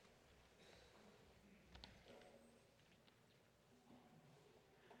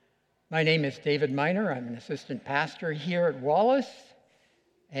My name is David Miner. I'm an assistant pastor here at Wallace.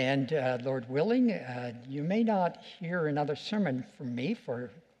 And Lord willing, you may not hear another sermon from me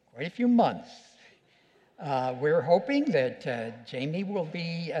for quite a few months. We're hoping that Jamie will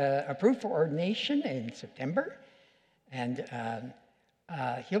be approved for ordination in September. And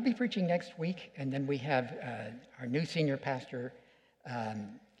he'll be preaching next week. And then we have our new senior pastor,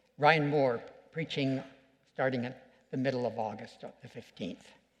 Ryan Moore, preaching starting at the middle of August, the 15th.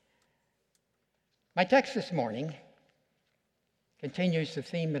 My text this morning continues the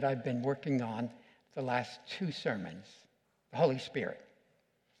theme that I've been working on the last two sermons, the Holy Spirit.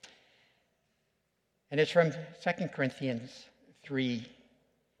 And it's from 2 Corinthians 3,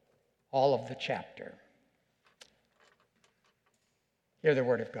 all of the chapter. Hear the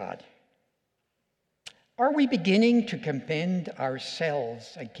word of God. Are we beginning to commend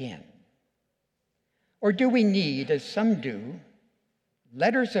ourselves again? Or do we need, as some do,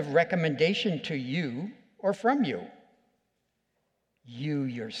 letters of recommendation to you or from you? You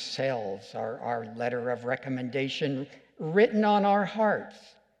yourselves are our letter of recommendation, written on our hearts,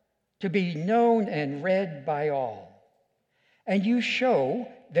 to be known and read by all. And you show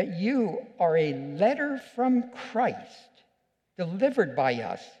that you are a letter from Christ, delivered by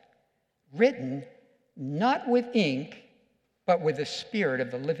us, written not with ink, but with the Spirit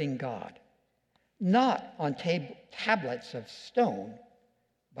of the living God, not on tablets of stone,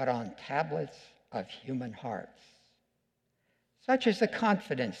 but on tablets of human hearts. Such is the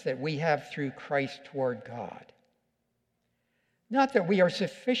confidence that we have through Christ toward God. Not that we are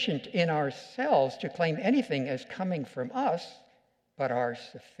sufficient in ourselves to claim anything as coming from us, but our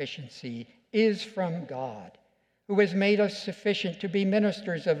sufficiency is from God, who has made us sufficient to be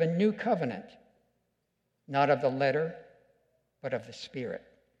ministers of a new covenant, not of the letter, but of the Spirit.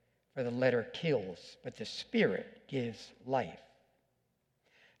 For the letter kills, but the Spirit gives life.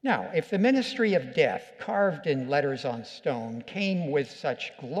 Now, if the ministry of death, carved in letters on stone, came with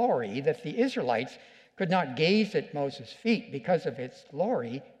such glory that the Israelites could not gaze at Moses' feet because of its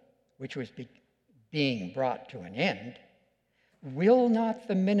glory, which was being brought to an end, will not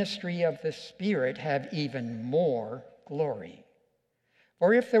the ministry of the Spirit have even more glory?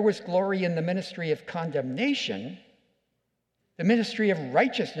 For if there was glory in the ministry of condemnation, the ministry of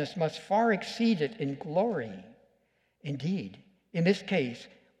righteousness must far exceed it in glory. Indeed, in this case,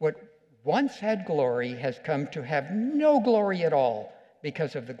 what once had glory has come to have no glory at all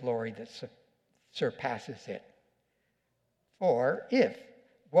because of the glory that surpasses it. For if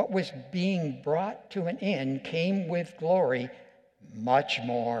what was being brought to an end came with glory, much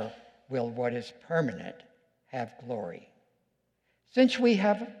more will what is permanent have glory. Since we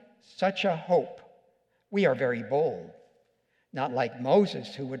have such a hope, we are very bold, not like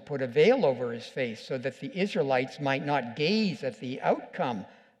Moses, who would put a veil over his face so that the Israelites might not gaze at the outcome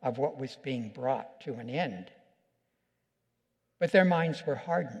of what was being brought to an end. But their minds were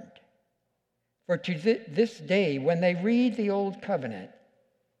hardened. For to this day, when they read the Old Covenant,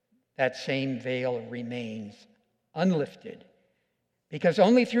 that same veil remains unlifted, because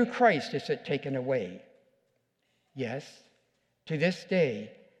only through Christ is it taken away. Yes, to this day,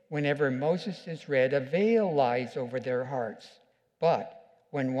 whenever Moses is read, a veil lies over their hearts. But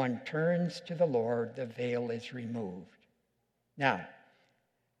when one turns to the Lord, the veil is removed. Now,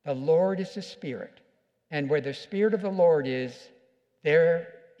 the Lord is the Spirit, and where the Spirit of the Lord is, there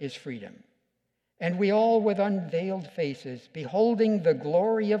is freedom. And we all, with unveiled faces, beholding the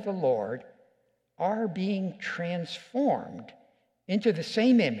glory of the Lord, are being transformed into the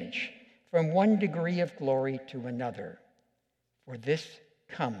same image from one degree of glory to another. For this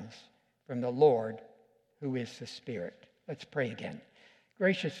comes from the Lord, who is the Spirit. Let's pray again.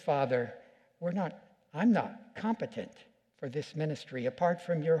 Gracious Father, I'm not competent for this ministry apart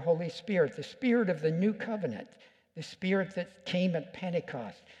from your Holy Spirit, the Spirit of the new covenant, the Spirit that came at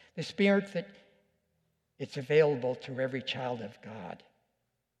Pentecost, the Spirit that it's available to every child of God.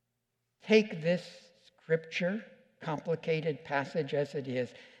 Take this scripture, complicated passage as it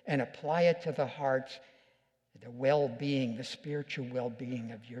is, and apply it to the hearts, the well-being, the spiritual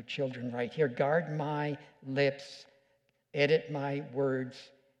well-being of your children right here. Guard my lips, edit my words,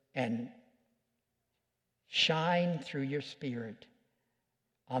 and shine through your Spirit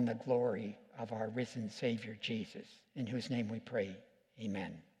on the glory of our risen Savior Jesus, in whose name we pray.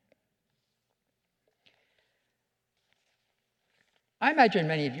 Amen. I imagine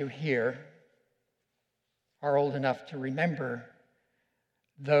many of you here are old enough to remember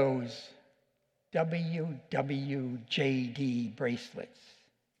those WWJD bracelets.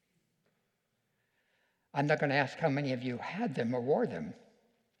 I'm not going to ask how many of you had them or wore them.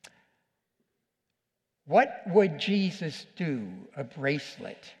 What would Jesus do, a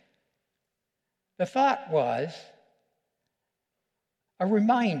bracelet The thought was a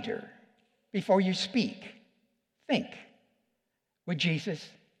reminder before you speak. Think, would Jesus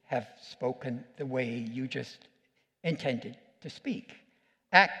have spoken the way you just intended to speak?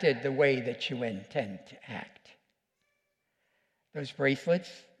 Acted the way that you intend to act? Those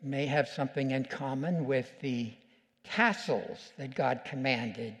bracelets may have something in common with the tassels that God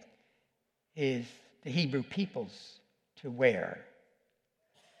commanded the Hebrew peoples to wear.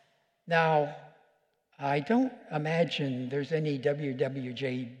 Now, I don't imagine there's any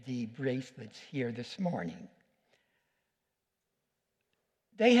WWJD bracelets here this morning.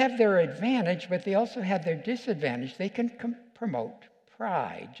 They have their advantage, but they also have their disadvantage. They can promote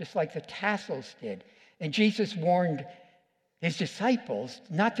pride, just like the tassels did. And Jesus warned his disciples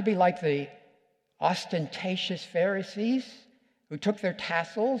not to be like the ostentatious Pharisees who took their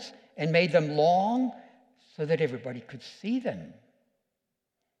tassels and made them long so that everybody could see them.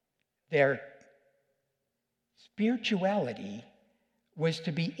 Their spirituality was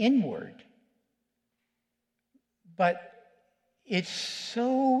to be inward. But it's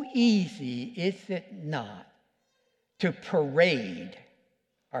so easy, is it not, to parade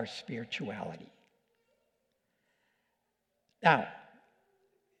our spirituality. Now,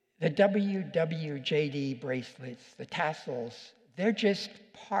 the WWJD bracelets, the tassels, they're just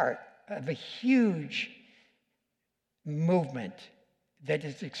part of a huge movement that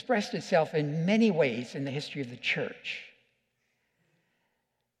has expressed itself in many ways in the history of the church.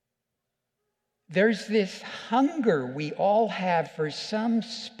 There's this hunger we all have for some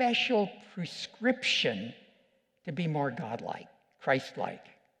special prescription to be more godlike, Christ-like,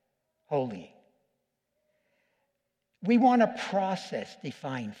 holy. We want a process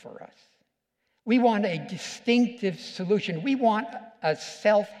defined for us. We want a distinctive solution. We want a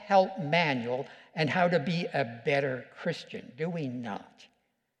self-help manual and how to be a better Christian, do we not?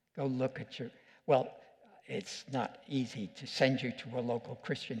 Go look at it's not easy to send you to a local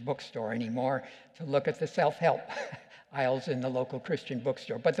Christian bookstore anymore to look at the self-help aisles in the local Christian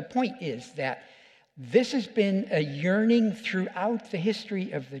bookstore. But the point is that this has been a yearning throughout the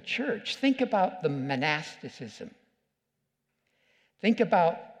history of the church. Think about the monasticism. Think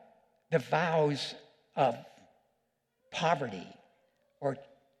about the vows of poverty or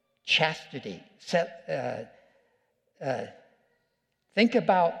chastity. Think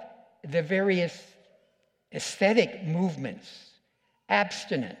about the various aesthetic movements,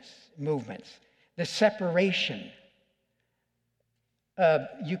 abstinence movements, the separation.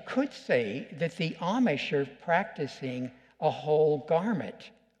 You could say that the Amish are practicing a whole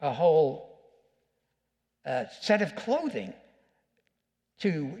garment, a whole set of clothing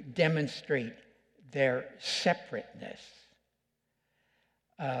to demonstrate their separateness.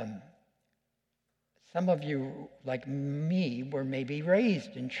 Some of you, like me, were maybe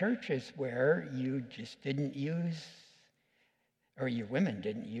raised in churches where you just didn't use, or your women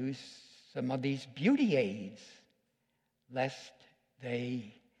didn't use some of these beauty aids, lest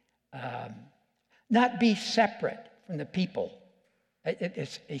they not be separate from the people,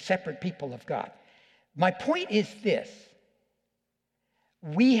 a separate people of God. My point is this: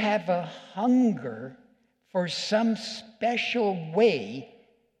 we have a hunger for some special way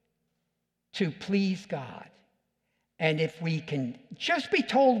to please God. And if we can just be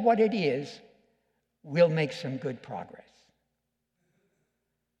told what it is, we'll make some good progress.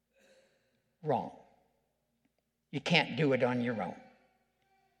 Wrong. You can't do it on your own.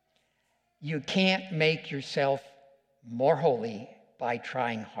 You can't make yourself more holy by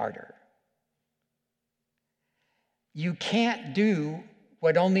trying harder. You can't do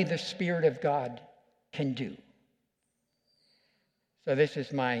what only the Spirit of God can do. So this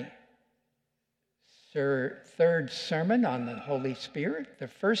is my third sermon on the Holy Spirit. The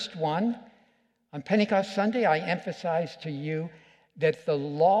first one, on Pentecost Sunday, I emphasized to you that the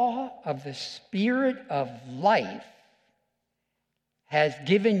law of the Spirit of life has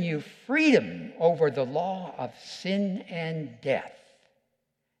given you freedom over the law of sin and death.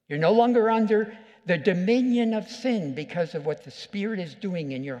 You're no longer under the dominion of sin because of what the Spirit is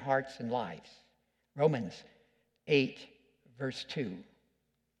doing in your hearts and lives. Romans 8, verse 2.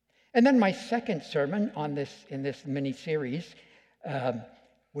 And then my second sermon in this mini-series,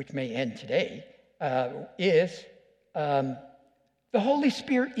 which may end today, is the Holy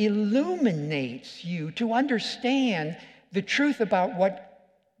Spirit illuminates you to understand the truth about what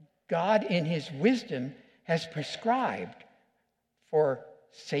God in His wisdom has prescribed for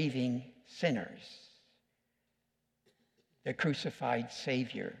saving sinners. The crucified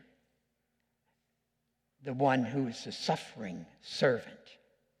Savior, the one who is the suffering servant.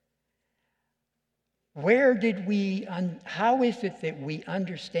 How is it that we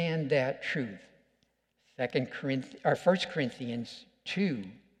understand that truth? 1 Corinthians 2,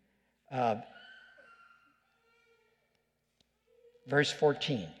 verse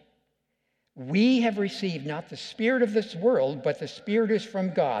 14. We have received not the spirit of this world, but the Spirit is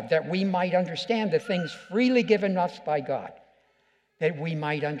from God, that we might understand the things freely given us by God. That we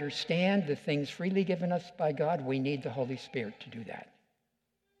might understand the things freely given us by God, we need the Holy Spirit to do that.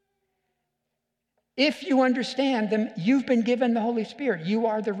 If you understand them, you've been given the Holy Spirit. You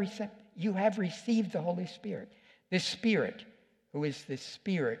have received the Holy Spirit. This Spirit, who is the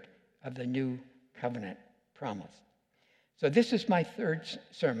Spirit of the new covenant promise. So this is my third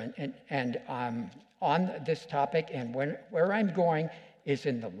sermon, and on this topic, and where I'm going is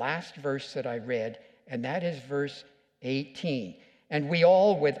in the last verse that I read, and that is verse 18. And we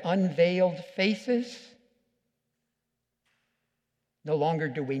all, with unveiled faces, no longer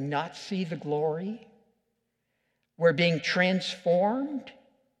do we not see the glory. We're being transformed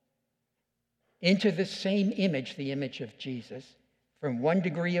into the same image, the image of Jesus, from one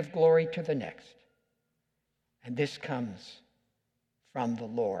degree of glory to the next. And this comes from the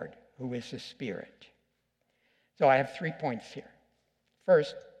Lord, who is the Spirit. So I have 3 points here.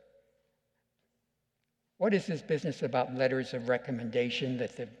 First, what is this business about letters of recommendation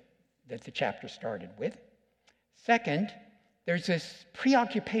that the chapter started with? Second, there's this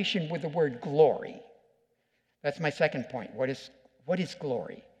preoccupation with the word glory. That's my second point. What is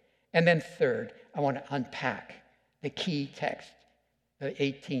glory? And then third, I want to unpack the key text, the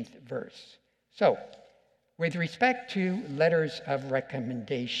 18th verse. So, with respect to letters of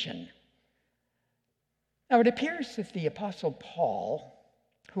recommendation, now it appears that the Apostle Paul,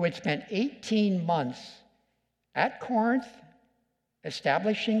 who had spent 18 months at Corinth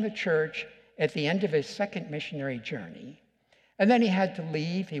establishing the church at the end of his second missionary journey, and then he had to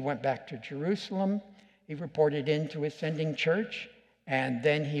leave. He went back to Jerusalem. He reported into his sending church, and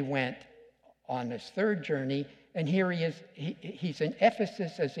then he went on his third journey, and here he is. He's in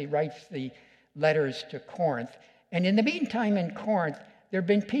Ephesus as he writes the letters to Corinth. And in the meantime, in Corinth, there have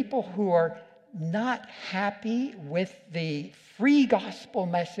been people who are not happy with the free gospel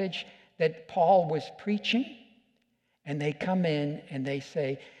message that Paul was preaching. And they come in and they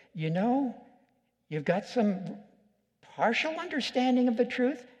say, you know, you've got some partial understanding of the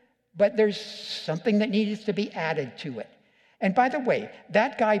truth, but there's something that needs to be added to it. And by the way,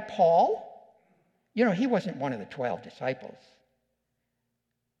 that guy Paul, you know, he wasn't one of the 12 disciples.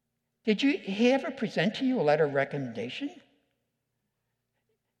 Did he ever present to you a letter of recommendation?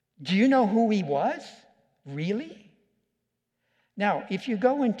 Do you know who he was? Really? Now, if you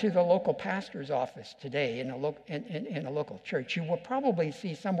go into the local pastor's office today in a local church, you will probably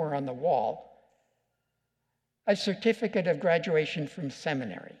see somewhere on the wall a certificate of graduation from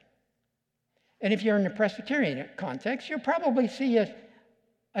seminary. And if you're in a Presbyterian context, you'll probably see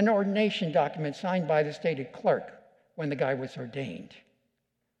an ordination document signed by the stated clerk when the guy was ordained.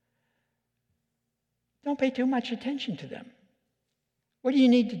 Don't pay too much attention to them. What do you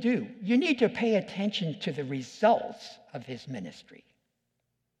need to do? You need to pay attention to the results of his ministry.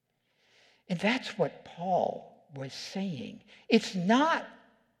 And that's what Paul was saying. It's not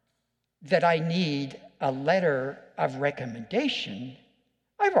that I need a letter of recommendation.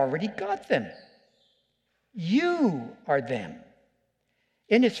 I've already got them. You are them.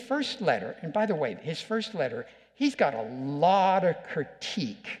 In his first letter, and by the way, his first letter, he's got a lot of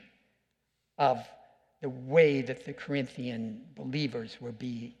critique of the way that the Corinthian believers were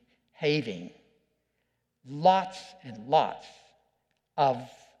behaving. Lots and lots of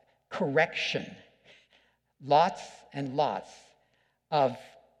correction. Lots and lots of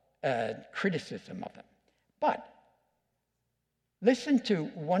criticism of them. But listen to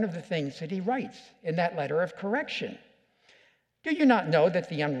one of the things that he writes in that letter of correction. Do you not know that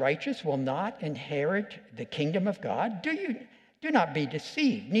the unrighteous will not inherit the kingdom of God? Do not be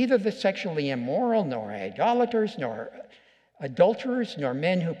deceived. Neither the sexually immoral, nor idolaters, nor adulterers, nor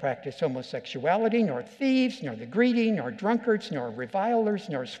men who practice homosexuality, nor thieves, nor the greedy, nor drunkards, nor revilers,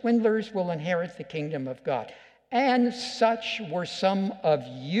 nor swindlers will inherit the kingdom of God. And such were some of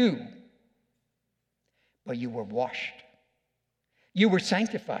you. But you were washed. You were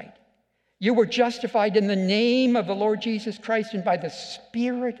sanctified. You were justified in the name of the Lord Jesus Christ and by the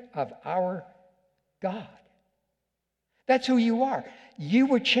Spirit of our God. That's who you are. You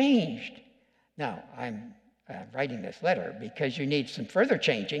were changed. Now, I'm writing this letter because you need some further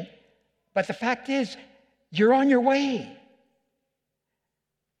changing, but the fact is, you're on your way.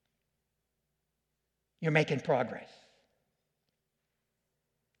 You're making progress.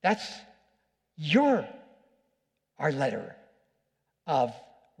 That's our letter of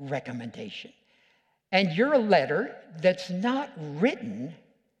recommendation. And you're a letter that's not written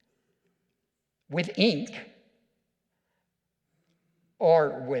with ink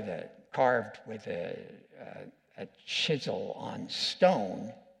or carved with a chisel on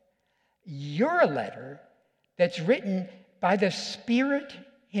stone. You're a letter that's written by the Spirit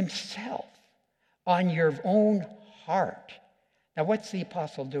himself on your own heart. Now, what's the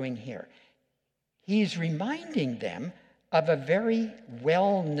apostle doing here? He's reminding them of a very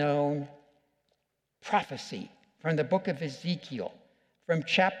well-known prophecy from the book of Ezekiel, from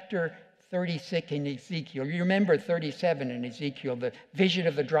chapter 36 in Ezekiel. You remember 37 in Ezekiel, the vision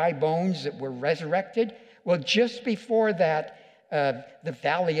of the dry bones that were resurrected? Well, just before that, the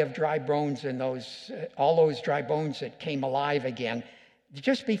valley of dry bones and all those dry bones that came alive again,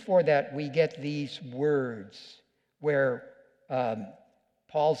 just before that, we get these words where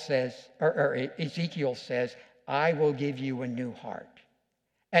Paul says, or Ezekiel says, I will give you a new heart,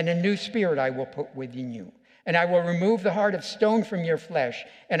 and a new spirit I will put within you. And I will remove the heart of stone from your flesh,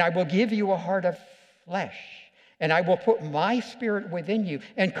 and I will give you a heart of flesh. And I will put my spirit within you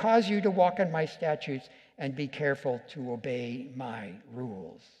and cause you to walk in my statutes and be careful to obey my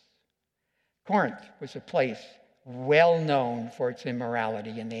rules. Corinth was a place well known for its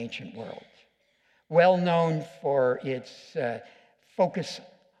immorality in the ancient world, well known for its focus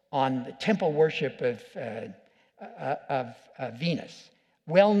on the temple worship of Venus,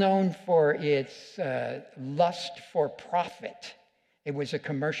 well known for its lust for profit. It was a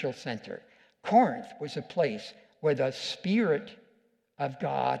commercial center. Corinth was a place where the Spirit of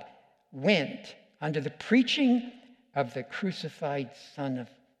God went under the preaching of the crucified Son of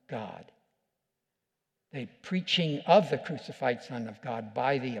God. The preaching of the crucified Son of God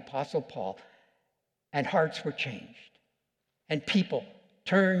by the Apostle Paul, and hearts were changed, and people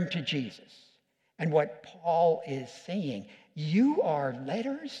turned to Jesus. And what Paul is saying, you are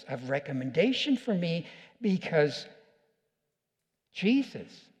letters of recommendation for me because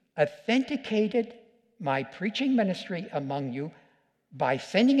Jesus authenticated my preaching ministry among you by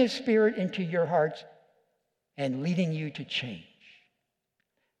sending his Spirit into your hearts and leading you to change.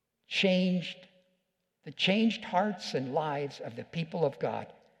 The changed hearts and lives of the people of God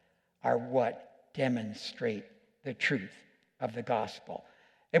are what demonstrate the truth of the gospel.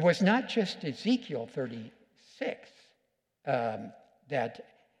 It was not just Ezekiel 36 that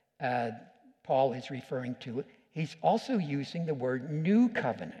Paul is referring to. He's also using the word new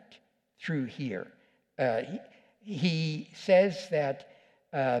covenant through here. He says that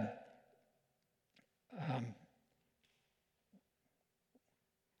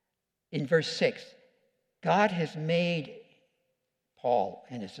in verse 6, God has made Paul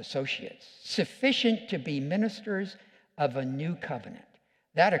and his associates sufficient to be ministers of a new covenant.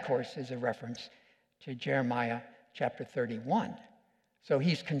 That, of course, is a reference to Jeremiah chapter 31. So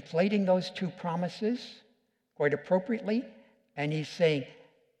he's conflating those two promises quite appropriately, and he's saying,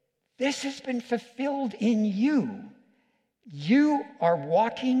 this has been fulfilled in you. You are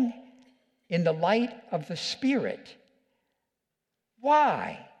walking in the light of the Spirit.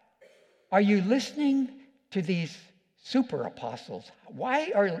 Why are you listening to these super apostles?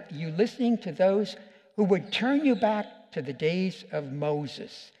 Why are you listening to those who would turn you back to the days of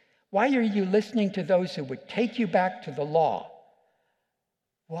Moses? Why are you listening to those who would take you back to the law?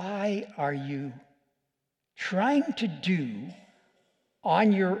 Why are you trying to do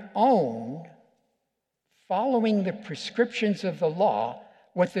on your own, following the prescriptions of the law,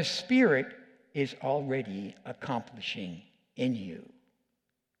 what the Spirit is already accomplishing in you?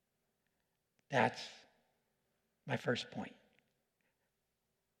 That's my first point.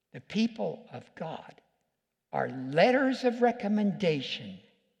 The people of God are letters of recommendation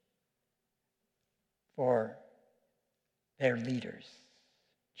for their leaders,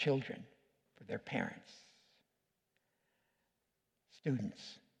 children for their parents,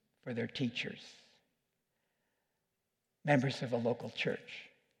 students for their teachers, members of a local church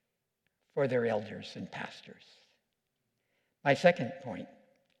for their elders and pastors. My second point,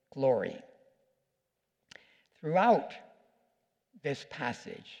 glory. Throughout this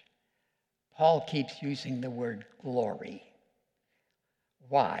passage, Paul keeps using the word glory.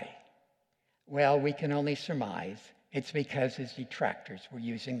 Why? Well, we can only surmise it's because his detractors were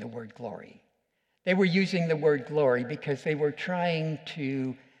using the word glory. They were using the word glory because they were trying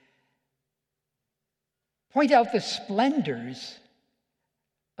to point out the splendors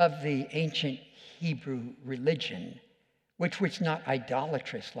of the ancient Hebrew religion, which was not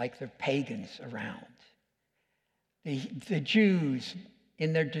idolatrous like the pagans around. The Jews,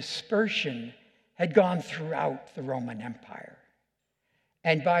 in their dispersion, had gone throughout the Roman Empire.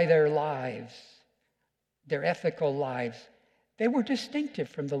 And by their lives, their ethical lives, they were distinctive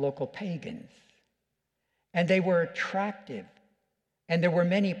from the local pagans. And they were attractive. And there were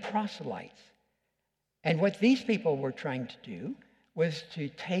many proselytes. And what these people were trying to do was to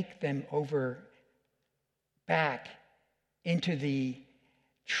take them over back into the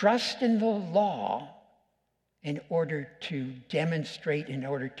trust in the law in order to demonstrate, in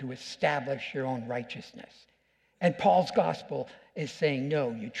order to establish your own righteousness. And Paul's gospel is saying,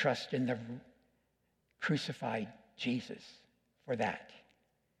 no, you trust in the crucified Jesus for that.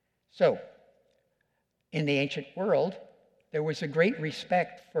 So, in the ancient world, there was a great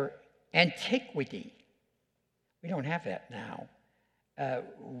respect for antiquity. We don't have that now.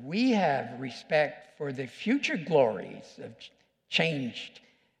 We have respect for the future glories of the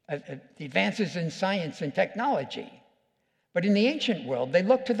advances in science and technology. But in the ancient world, they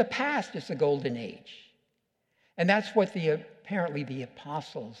looked to the past as the golden age. And that's what apparently the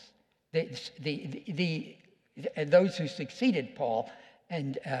apostles, those who succeeded Paul,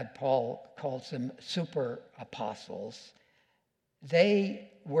 and Paul calls them super apostles, they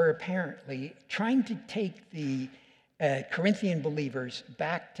were apparently trying to take the Corinthian believers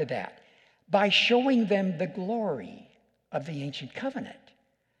back to that by showing them the glory of the ancient covenant.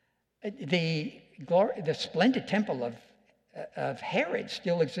 The splendid temple of Herod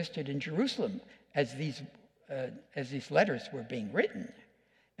still existed in Jerusalem as these letters were being written,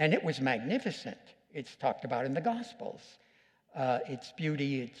 and it was magnificent. It's talked about in the Gospels. Its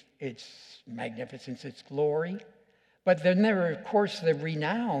beauty, its magnificence, its glory. But then there were, of course, the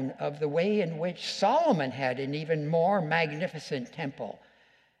renown of the way in which Solomon had an even more magnificent temple,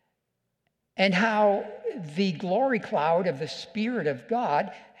 and how the glory cloud of the Spirit of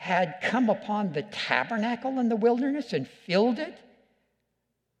God had come upon the tabernacle in the wilderness and filled it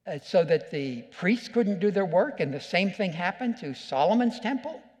so that the priests couldn't do their work, and the same thing happened to Solomon's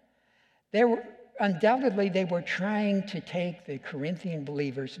temple. Undoubtedly, they were trying to take the Corinthian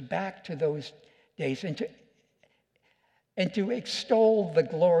believers back to those days and to extol the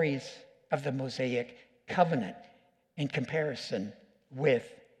glories of the Mosaic covenant in comparison with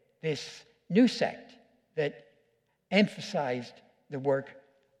this new sect that emphasized the work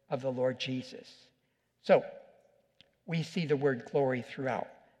of the Lord Jesus. So we see the word glory throughout.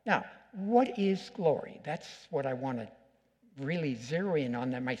 Now, what is glory? That's what I want to really zero in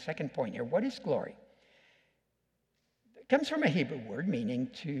on my second point here. What is glory? It comes from a Hebrew word meaning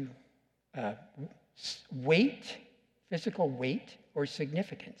to weight, physical weight, or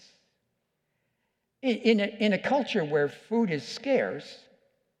significance. In a culture where food is scarce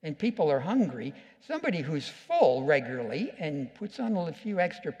and people are hungry, somebody who's full regularly and puts on a few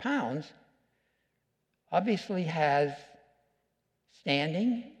extra pounds obviously has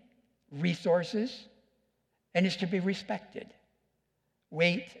standing, resources, and is to be respected.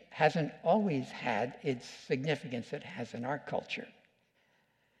 Weight hasn't always had its significance it has in our culture.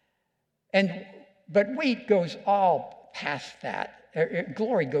 But weight goes all past that.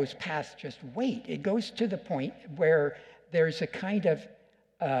 Glory goes past just weight. It goes to the point where there's a kind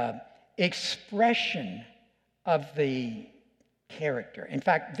of expression of the character. In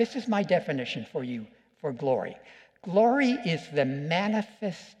fact, this is my definition for you for glory. Glory is the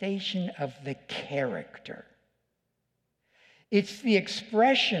manifestation of the character. It's the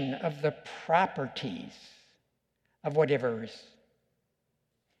expression of the properties of whatever is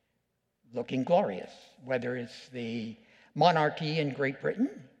looking glorious, whether it's the monarchy in Great Britain,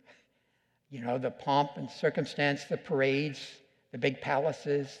 the pomp and circumstance, the parades, the big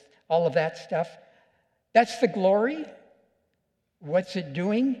palaces, all of that stuff. That's the glory. What's it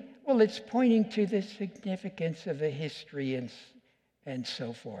doing? Well, it's pointing to the significance of the history and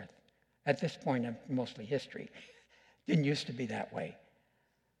so forth. At this point, mostly history. Didn't used to be that way.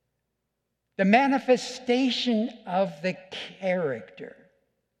 The manifestation of the character.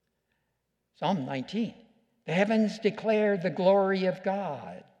 Psalm 19. The heavens declare the glory of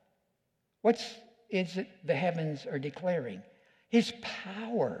God. What is it the heavens are declaring? His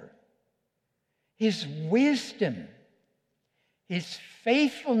power, His wisdom, His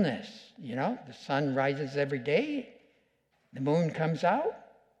faithfulness. The sun rises every day, the moon comes out,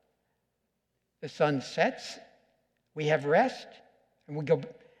 the sun sets, we have rest,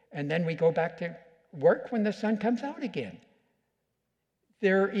 and then we go back to work when the sun comes out again.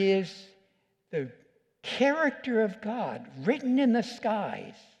 There is the character of God written in the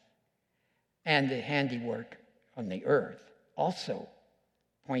skies, and the handiwork on the earth also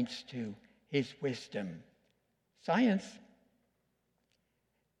points to His wisdom. Science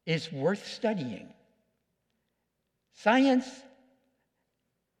is worth studying. Science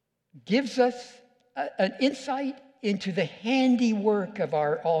gives us an insight into the handiwork of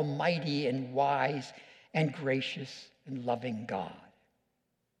our almighty and wise and gracious and loving God.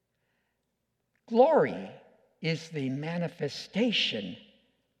 Glory is the manifestation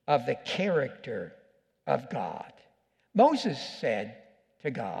of the character of God. Moses said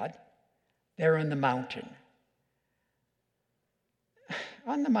to God, there on the mountain.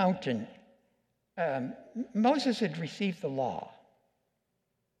 On the mountain, Moses had received the law.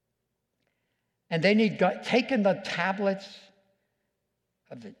 And then he'd taken the tablets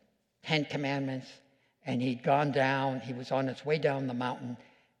of the 10 Commandments, and he'd gone down. He was on his way down the mountain,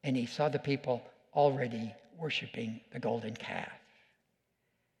 and he saw the people already worshiping the golden calf.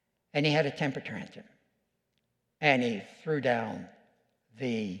 And he had a temper tantrum. And he threw down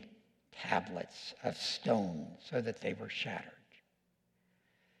the tablets of stone so that they were shattered.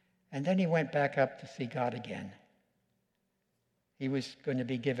 And then he went back up to see God again. He was going to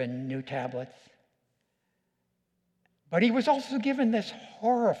be given new tablets. But he was also given this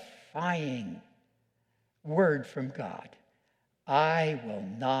horrifying word from God. I will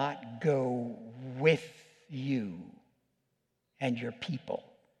not go with you and your people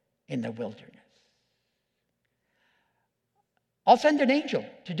in the wilderness. I'll send an angel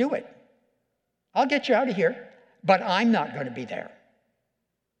to do it. I'll get you out of here, but I'm not going to be there.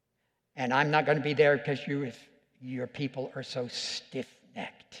 And I'm not going to be there because your people are so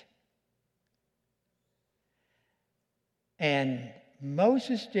stiff-necked. And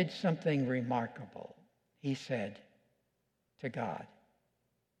Moses did something remarkable. He said to God,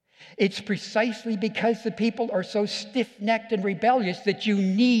 it's precisely because the people are so stiff-necked and rebellious that you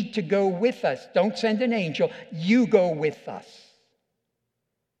need to go with us. Don't send an angel. You go with us.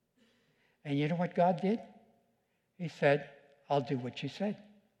 And you know what God did? He said, I'll do what you said.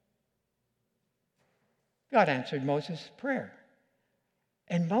 God answered Moses' prayer.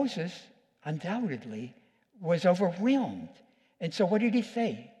 And Moses undoubtedly was overwhelmed. And so what did he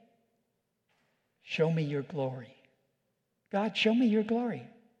say? Show me your glory. God, show me your glory.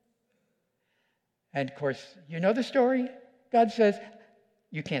 And of course, you know the story. God says,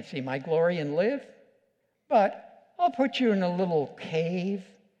 you can't see my glory and live, but I'll put you in a little cave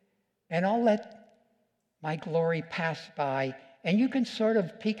and I'll let my glory pass by and you can sort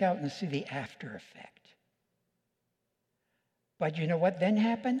of peek out and see the after effect. But you know what then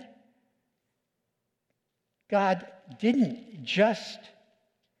happened? God didn't just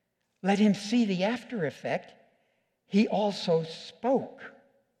let him see the after effect. He also spoke.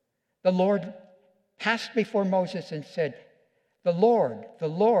 The Lord passed before Moses and said, the Lord,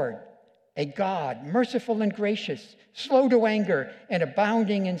 a God, merciful and gracious, slow to anger, and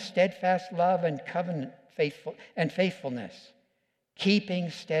abounding in steadfast love and covenant faithfulness,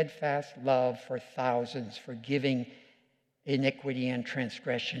 keeping steadfast love for thousands, forgiving iniquity and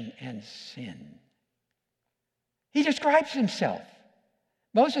transgression and sin. He describes himself.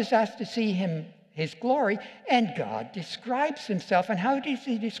 Moses asked to see his glory, and God describes himself. And how does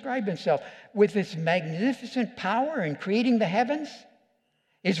he describe himself? With his magnificent power in creating the heavens?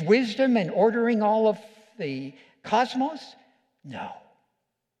 His wisdom in ordering all of the cosmos? No.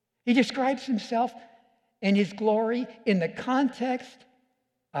 He describes himself in his glory in the context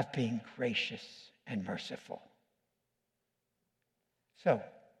of being gracious and merciful. So,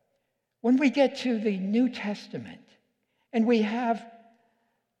 when we get to the New Testament, and we have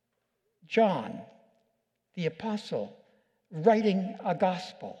John, the apostle, writing a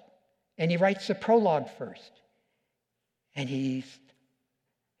gospel, and he writes the prologue first, and he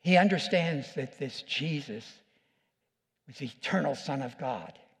understands that this Jesus was the eternal Son of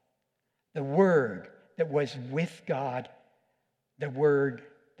God, the Word that was with God, the Word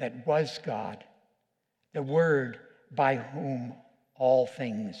that was God, the Word by whom all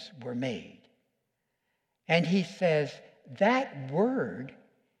things were made. And he says, that Word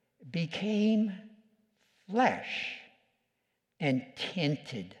became flesh and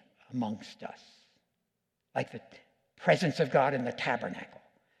tented amongst us, like the presence of God in the tabernacle.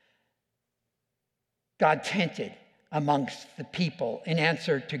 God tented amongst the people in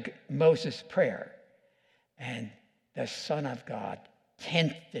answer to Moses' prayer. And the Son of God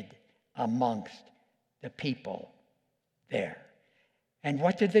tented amongst the people there. And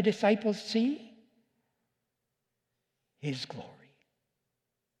what did the disciples see? His glory.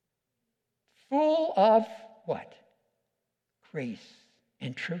 Full of what? Grace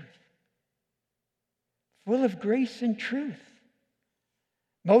and truth. Full of grace and truth.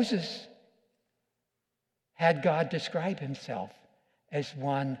 Moses had God describe himself as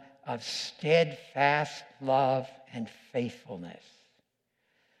one of steadfast love and faithfulness.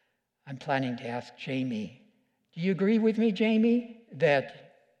 I'm planning to ask Jamie, do you agree with me, Jamie,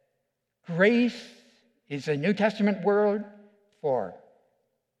 that grace is a New Testament word for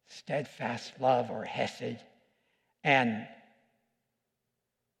steadfast love or hesed, and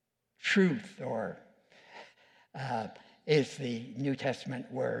truth or is the New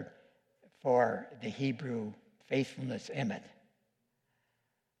Testament word for the Hebrew faithfulness emet.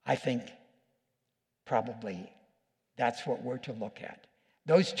 I think probably that's what we're to look at.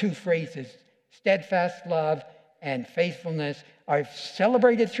 Those two phrases, steadfast love and faithfulness, are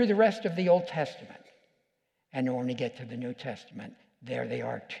celebrated through the rest of the Old Testament. And when we get to the New Testament, there they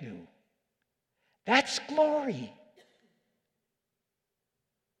are too. That's glory.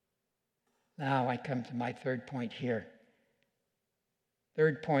 Now I come to my third point here.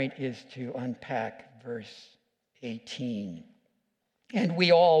 Third point is to unpack verse 18. And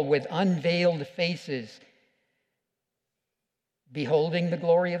we all, with unveiled faces, beholding the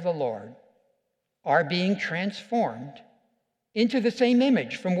glory of the Lord, are being transformed into the same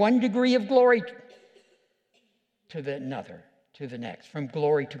image, from one degree of glory to the another, to the next, from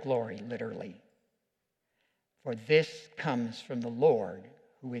glory to glory, literally. For this comes from the Lord,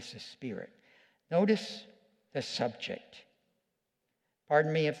 who is the Spirit. Notice the subject.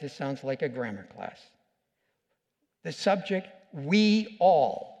 Pardon me if this sounds like a grammar class. The subject, we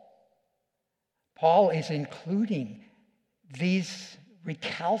all. Paul is including these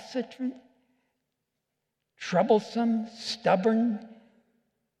recalcitrant, troublesome, stubborn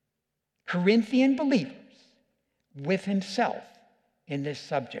Corinthian believers with himself in this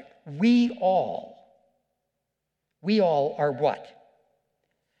subject. We all are what?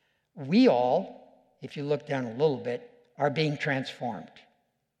 We all, if you look down a little bit, are being transformed.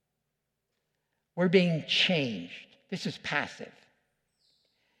 We're being changed. This is passive.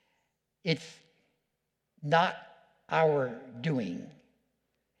 It's not our doing.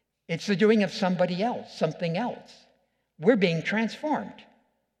 It's the doing of somebody else, something else. We're being transformed.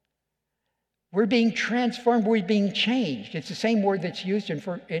 We're being transformed. We're being changed. It's the same word that's used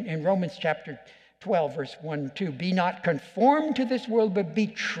in Romans chapter 12, verse 1 and 2. Be not conformed to this world, but be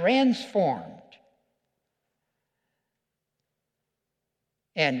transformed.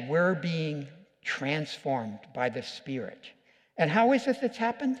 And we're being transformed by the Spirit. And how is it that's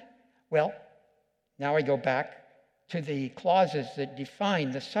happened? Well, now I go back to the clauses that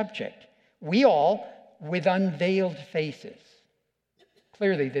define the subject. We all, with unveiled faces.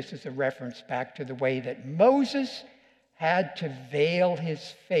 Clearly, this is a reference back to the way that Moses had to veil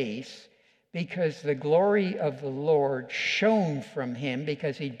his face because the glory of the Lord shone from him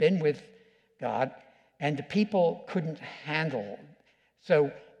because he'd been with God, and the people couldn't handle.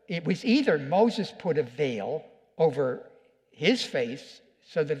 So it was either Moses put a veil over his face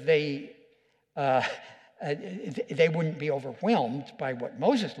so that they wouldn't be overwhelmed by what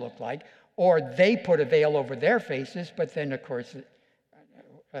Moses looked like, or they put a veil over their faces, but then, of course,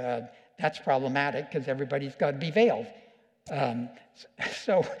 that's problematic because everybody's got to be veiled.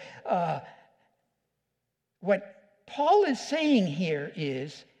 What Paul is saying here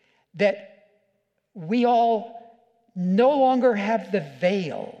is that we all no longer have the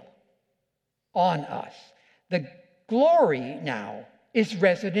veil on us. The glory now is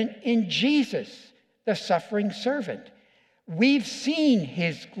resident in Jesus, the suffering servant. We've seen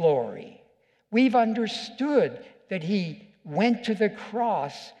his glory. We've understood that he went to the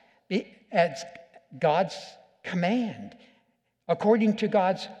cross as God's command, according to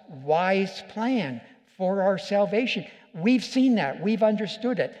God's wise plan for our salvation. We've seen that. We've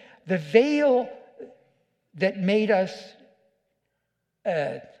understood it. The veil that made us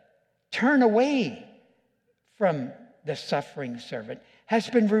turn away from the suffering servant has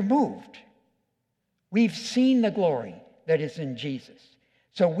been removed. We've seen the glory that is in Jesus.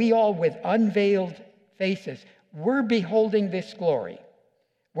 So we all, with unveiled faces, we're beholding this glory.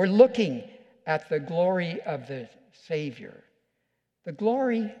 We're looking at the glory of the Savior. The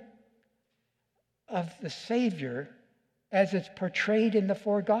glory of the Savior as it's portrayed in the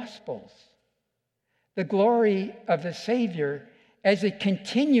four Gospels. The glory of the Savior as it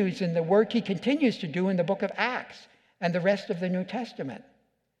continues in the work he continues to do in the book of Acts and the rest of the New Testament.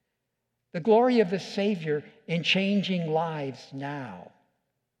 The glory of the Savior in changing lives now.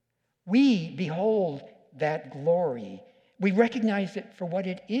 We behold that glory. We recognize it for what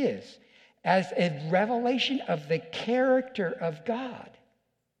it is, as a revelation of the character of God.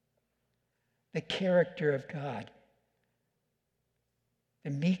 The character of God. The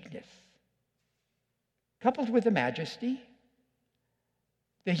meekness, coupled with the majesty,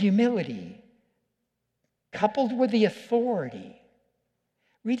 the humility, coupled with the authority.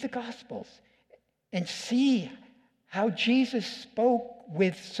 Read the Gospels and see how Jesus spoke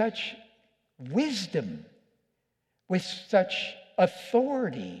with such wisdom, with such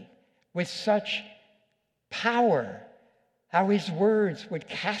authority, with such power, how his words would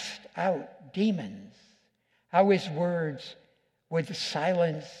cast out demons, how his words would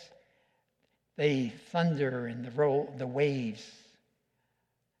silence the thunder and the waves.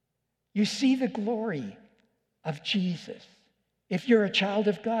 You see the glory of Jesus. If you're a child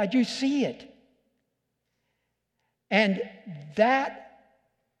of God, you see it. And that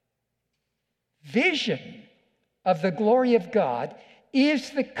vision of the glory of God is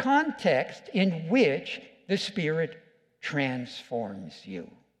the context in which the Spirit transforms you.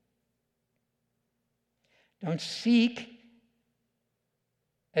 Don't seek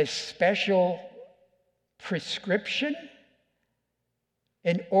a special prescription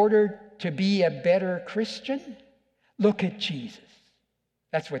in order to be a better Christian. Look at Jesus.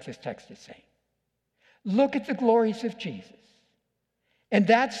 That's what this text is saying. Look at the glories of Jesus. And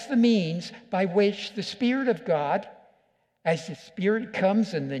that's the means by which the Spirit of God, as the Spirit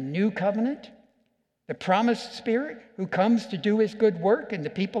comes in the new covenant, the promised Spirit who comes to do his good work in the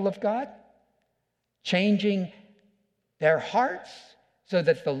people of God, changing their hearts so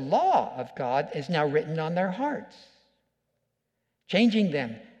that the law of God is now written on their hearts, changing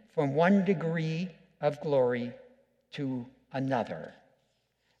them from one degree of glory to another.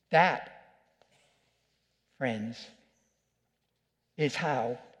 That, friends, is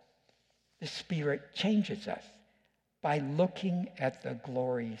how the Spirit changes us, by looking at the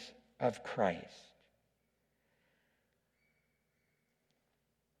glories of Christ.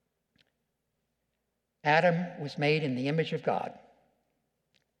 Adam was made in the image of God,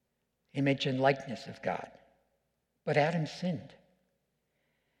 image and likeness of God. But Adam sinned.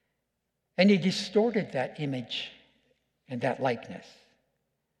 And he distorted that image and that likeness.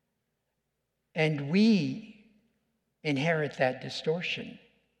 And we inherit that distortion.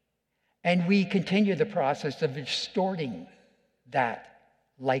 And we continue the process of distorting that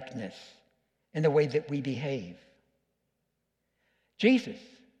likeness in the way that we behave. Jesus,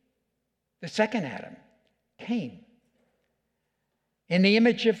 the second Adam, came in the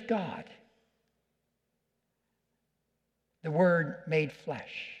image of God. The Word made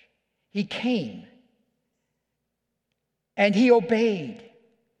flesh. He came and he obeyed.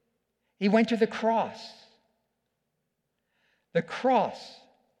 He went to the cross. The cross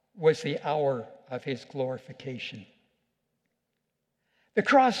was the hour of his glorification. The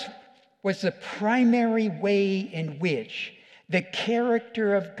cross was the primary way in which the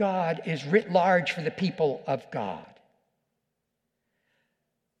character of God is writ large for the people of God.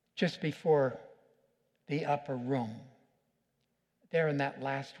 Just before the upper room, there in that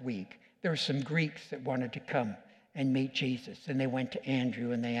last week, there were some Greeks that wanted to come and meet Jesus. And they went to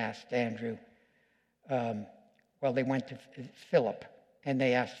Andrew and they asked Andrew, they went to Philip and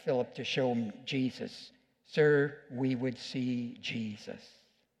they asked Philip to show them Jesus. Sir, we would see Jesus.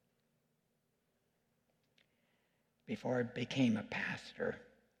 Before I became a pastor,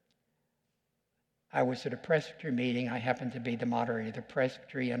 I was at a Presbyterian meeting. I happened to be the moderator of the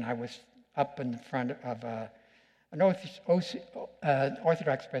Presbyterian. I was up in front of an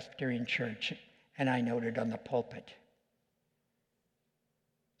Orthodox Presbyterian church, and I noted on the pulpit,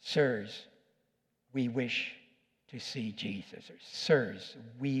 "Sirs, we wish to see Jesus." Or, "Sirs,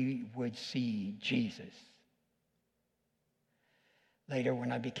 we would see Jesus." Later,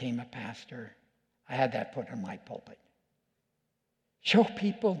 when I became a pastor, I had that put on my pulpit. Show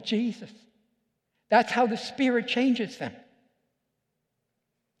people Jesus. That's how the Spirit changes them.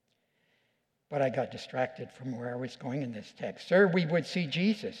 But I got distracted from where I was going in this text. "Sir, we would see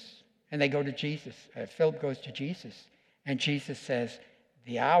Jesus." And they go to Jesus. Philip goes to Jesus. And Jesus says,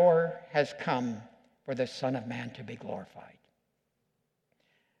 "The hour has come for the Son of Man to be glorified."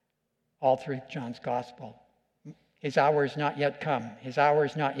 All through John's Gospel, his hour is not yet come. His hour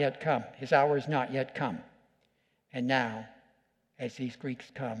is not yet come. His hour is not yet come. And now, as these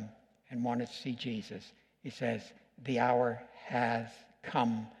Greeks come and want to see Jesus, he says, the hour has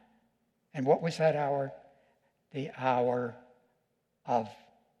come. And what was that hour? The hour of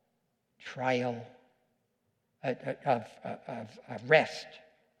trial, of rest,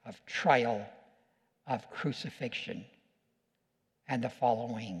 of trial, of crucifixion, and the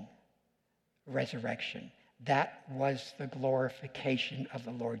following resurrection. That was the glorification of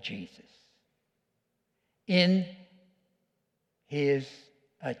the Lord Jesus. In his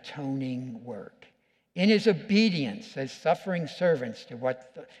atoning work, in his obedience as suffering servants to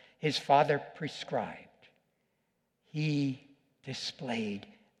what his Father prescribed, he displayed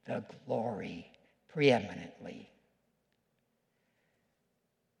the glory preeminently.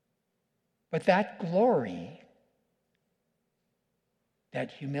 But that glory,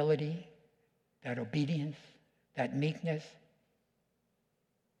 that humility, that obedience, that meekness,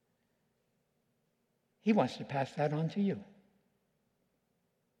 he wants to pass that on to you.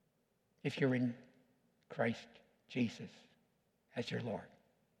 If you're in Christ Jesus as your Lord,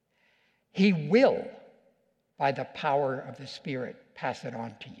 he will, by the power of the Spirit, pass it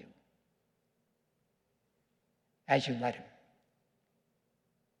on to you. as you let him.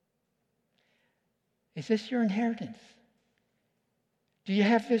 Is this your inheritance? Do you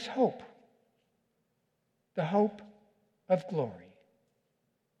have this hope? The hope of glory.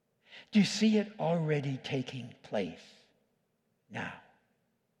 Do you see it already taking place now?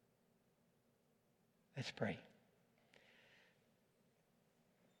 Let's pray.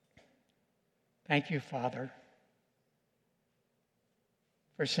 Thank you, Father,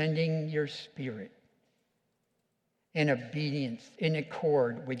 for sending your Spirit in obedience, in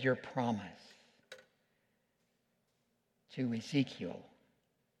accord with your promise to Ezekiel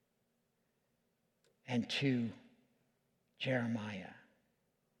and to Jeremiah.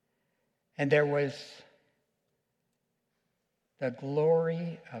 And there was the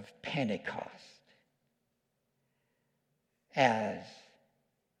glory of Pentecost as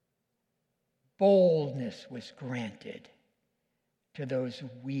boldness was granted to those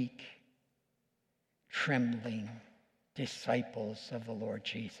weak, trembling disciples of the Lord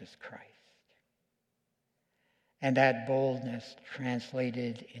Jesus Christ. And that boldness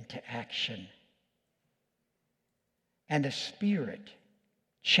translated into action. And the Spirit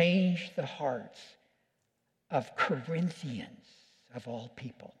changed the hearts of Corinthians, of all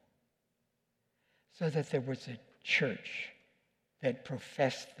people, so that there was a church that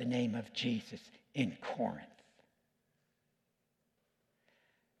professed the name of Jesus in Corinth.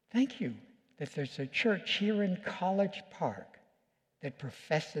 Thank you that there's a church here in College Park that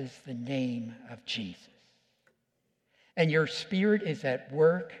professes the name of Jesus. And your Spirit is at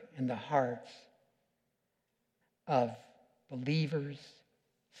work in the hearts of believers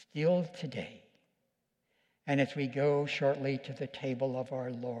still today. And as we go shortly to the table of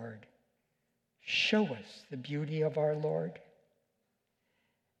our Lord, show us the beauty of our Lord.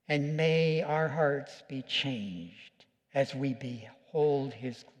 And may our hearts be changed as we behold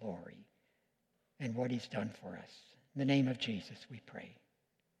his glory and what he's done for us. In the name of Jesus we pray.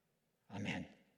 Amen.